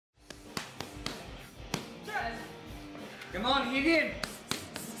Come on, hit in.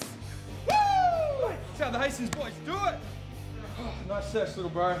 Woo! That's how the Hastings boys do it. Oh, nice sesh,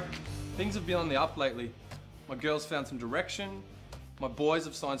 little bro. Things have been on the up lately. My girls found some direction. My boys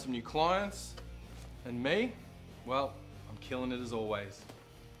have signed some new clients. And me, well, I'm killing it as always.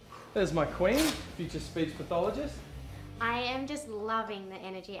 There's my queen, future speech pathologist. I am just loving the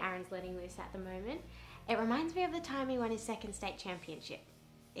energy Aaron's letting loose at the moment. It reminds me of the time he won his second state championship,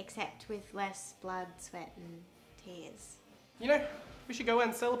 except with less blood, sweat and tears. You know, we should go out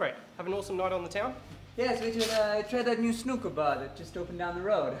and celebrate. Have an awesome night on the town. Yes, we should try that new snooker bar that just opened down the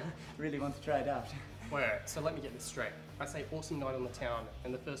road. Really want to try it out. Wait, so let me get this straight. I say awesome night on the town,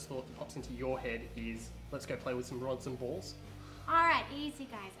 and the first thought that pops into your head is, let's go play with some rods and balls. All right, easy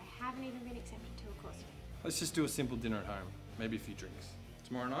guys. I haven't even been accepted to a course yet. Let's just do a simple dinner at home. Maybe a few drinks.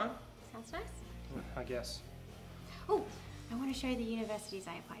 Tomorrow night? Sounds nice. I guess. Oh, I want to show you the universities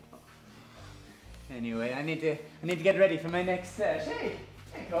I applied for. Anyway, I need to get ready for my next sesh. Hey,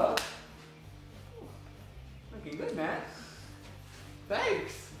 Cole. Looking good, man.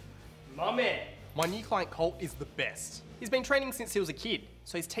 Thanks. My man. My new client Colt is the best. He's been training since he was a kid,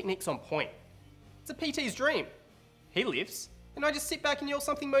 so his technique's on point. It's a PT's dream. He lifts, and I just sit back and yell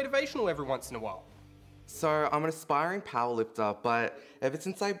something motivational every once in a while. So I'm an aspiring powerlifter, but ever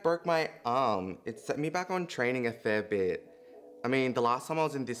since I broke my arm, it set me back on training a fair bit. I mean, the last time I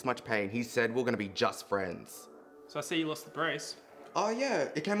was in this much pain, he said we're gonna be just friends. So I see you lost the brace. Oh yeah,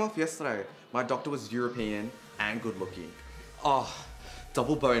 it came off yesterday. My doctor was European and good looking. Oh,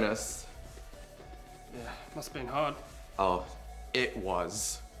 double bonus. Yeah, must have been hard. Oh, it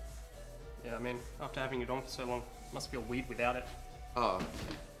was. Yeah, I mean, after having it on for so long, must feel weird without it. Oh,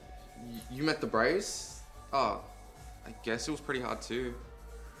 you met the brace? Oh, I guess it was pretty hard too.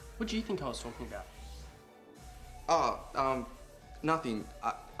 What do you think I was talking about? Oh, nothing.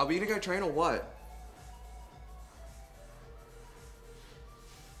 Are we gonna go train or what?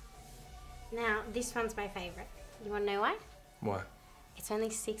 Now, this one's my favourite. You want to know why? Why? It's only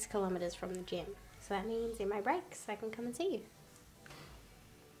 6 kilometres from the gym. So that means in my breaks, I can come and see you.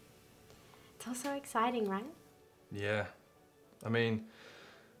 It's also exciting, right? Yeah. I mean,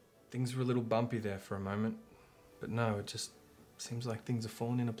 things were a little bumpy there for a moment. But no, it just seems like things are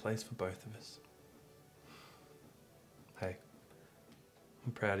falling into place for both of us. Hey,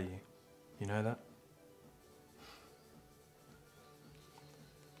 I'm proud of you. You know that?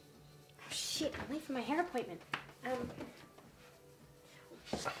 Oh shit, I'm late for my hair appointment.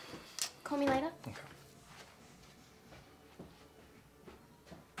 Call me later. Okay.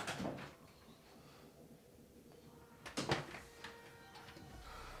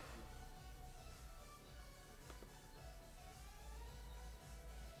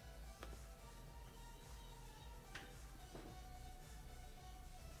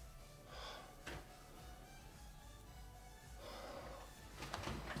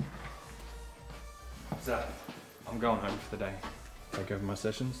 Zach, I'm going home for the day. Take over my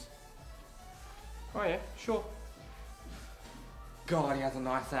sessions. Oh yeah, sure. God, he has a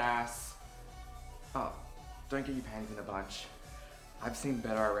nice ass. Oh, don't get your panties in a bunch. I've seen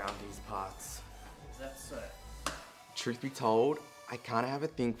better around these parts. Is that so? Truth be told, I kinda have a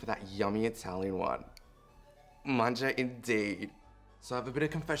thing for that yummy Italian one. Mangia indeed. So I have a bit of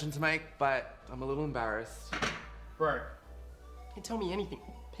confession to make, but I'm a little embarrassed. Bro, you can tell me anything.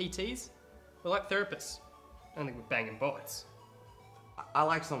 PTs? We're like therapists. Only we're banging bullets. I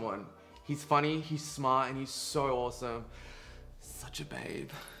like someone. He's funny, he's smart, and he's so awesome. Such a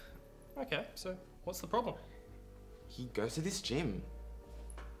babe. Okay, so what's the problem? He goes to this gym.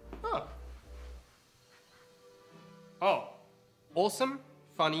 Oh. Oh. Awesome,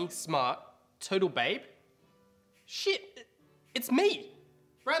 funny, smart, total babe? Shit, it's me!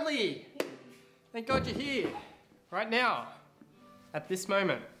 Bradley! Thank God you're here. Right now. At this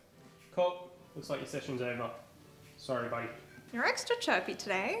moment. Colt, looks like your session's over. Sorry, buddy. You're extra chirpy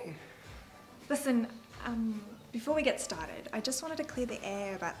today. Listen, before we get started, I just wanted to clear the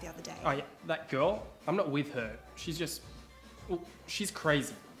air about the other day. Oh yeah, that girl, I'm not with her. She's just, well, she's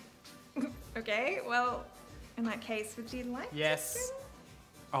crazy. Okay, well, in that case, would you like Yes.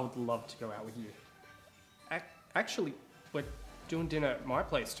 I would love to go out with you. Actually, we're doing dinner at my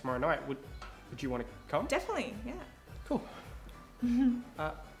place tomorrow night. Would you want to come? Definitely, yeah. Cool. Can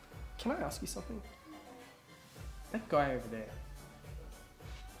I ask you something? That guy over there.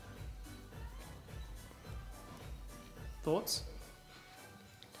 Thoughts?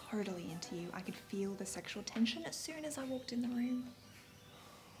 Totally into you. I could feel the sexual tension as soon as I walked in the room.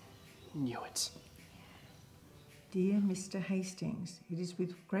 Knew it. Dear Mr. Hastings, it is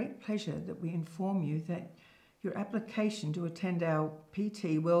with great pleasure that we inform you that Your application to attend our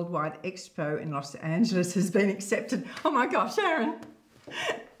PT Worldwide Expo in Los Angeles has been accepted. Oh my gosh, Aaron!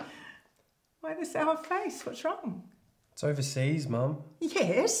 Why the sour face? What's wrong? It's overseas, Mum.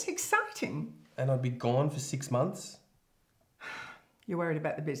 Yes, exciting. And I'd be gone for 6 months. You're worried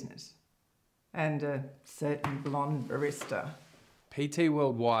about the business. And a certain blonde barista. PT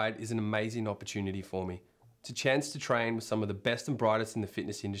Worldwide is an amazing opportunity for me. It's a chance to train with some of the best and brightest in the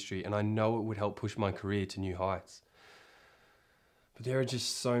fitness industry, and I know it would help push my career to new heights. But there are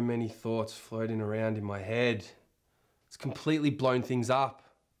just so many thoughts floating around in my head. It's completely blown things up.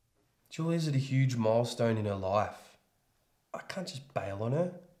 Julia's at a huge milestone in her life. I can't just bail on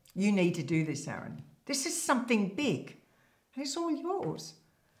her. You need to do this, Aaron. This is something big, and it's all yours.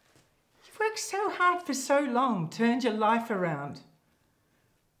 You've worked so hard for so long, turned your life around.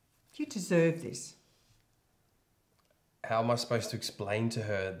 You deserve this. How am I supposed to explain to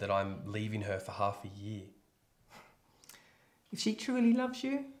her that I'm leaving her for half a year? If she truly loves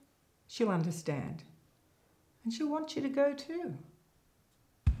you, she'll understand. And she'll want you to go too.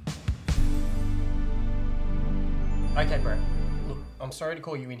 Okay, bro. Look, I'm sorry to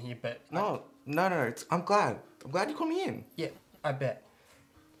call you in here, but... No. I'm glad you called me in. Yeah, I bet.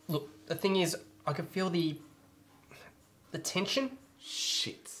 Look, the thing is, I could feel the tension.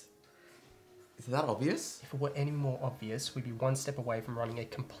 Shit. Is that obvious? If it were any more obvious, we'd be one step away from running a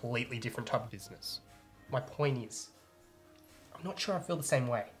completely different type of business. My point is, I'm not sure I feel the same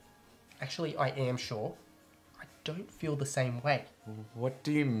way. Actually, I am sure. I don't feel the same way. What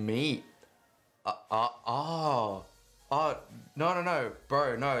do you mean? No,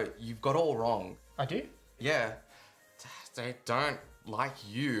 bro, no, you've got it all wrong. I do? Yeah, they don't like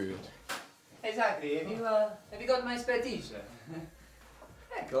you. Exactly. Have you got my spare t-shirt?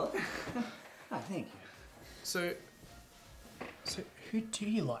 Yeah, cool. Oh, thank you. So who do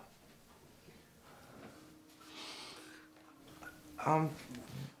you like?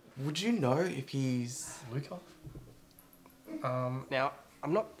 Would you know if he's... LUCA? Now,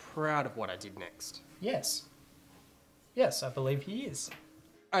 I'm not proud of what I did next. Yes. Yes, I believe he is.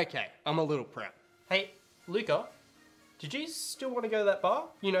 Okay, I'm a little proud. Hey, LUCA, did you still want to go to that bar?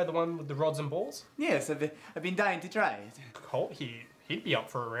 You know, the one with the rods and balls? Yes, I've been dying to try it. Colt, he'd be up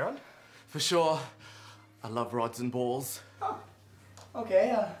for a round. For sure. I love rods and balls. Oh,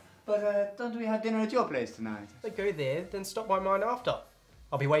 okay, but don't we have dinner at your place tonight? They go there, then stop by mine after.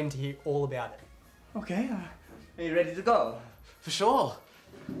 I'll be waiting to hear all about it. Okay, are you ready to go? For sure.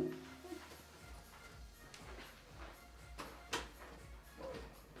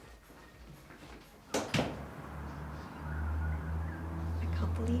 I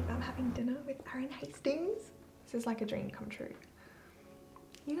can't believe I'm having dinner with Aaron Hastings. This is like a dream come true.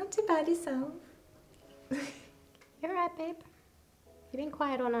 You're not too bad yourself. You're right, babe. You've been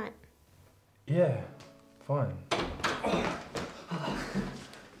quiet all night. Yeah, fine.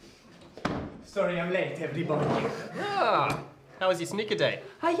 Sorry I'm late, everybody. Ah, how was your sneaker day?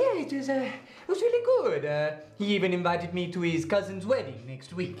 Yeah, it was really good. He even invited me to his cousin's wedding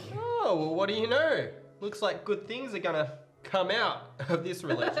next week. Oh, well, what do you know? Looks like good things are gonna come out of this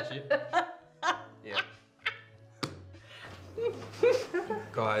relationship. Yeah.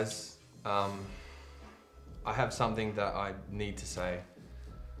 Guys, I have something that I need to say.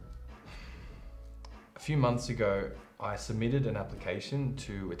 A few months ago, I submitted an application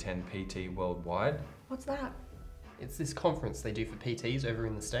to attend PT Worldwide. What's that? It's this conference they do for PTs over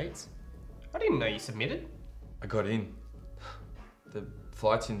in the States. I didn't know you submitted. I got in. The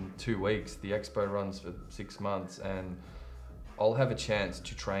flight's in 2 weeks, the expo runs for 6 months, and I'll have a chance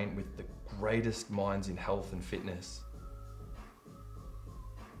to train with the greatest minds in health and fitness.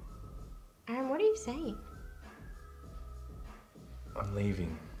 Aaron, what are you saying? I'm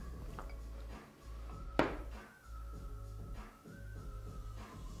leaving.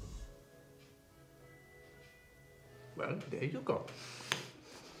 Well, there you go.